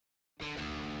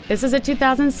This is a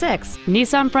 2006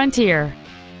 Nissan Frontier.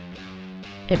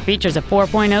 It features a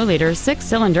 4.0-liter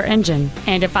six-cylinder engine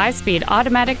and a 5-speed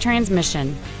automatic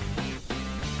transmission.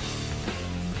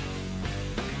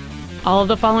 All of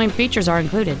the following features are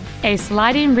included: a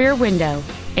sliding rear window,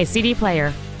 a CD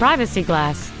player, privacy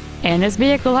glass, and this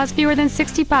vehicle has fewer than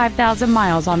 65,000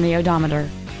 miles on the odometer.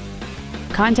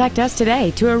 Contact us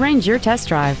today to arrange your test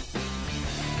drive.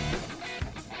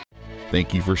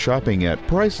 Thank you for shopping at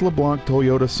Price LeBlanc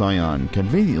Toyota Scion,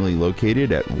 conveniently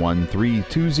located at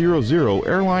 13200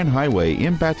 Airline Highway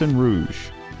in Baton Rouge.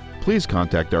 Please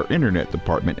contact our internet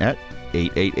department at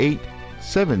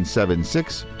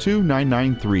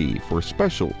 888-776-2993 for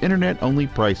special internet-only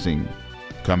pricing.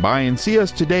 Come by and see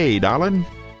us today, darling.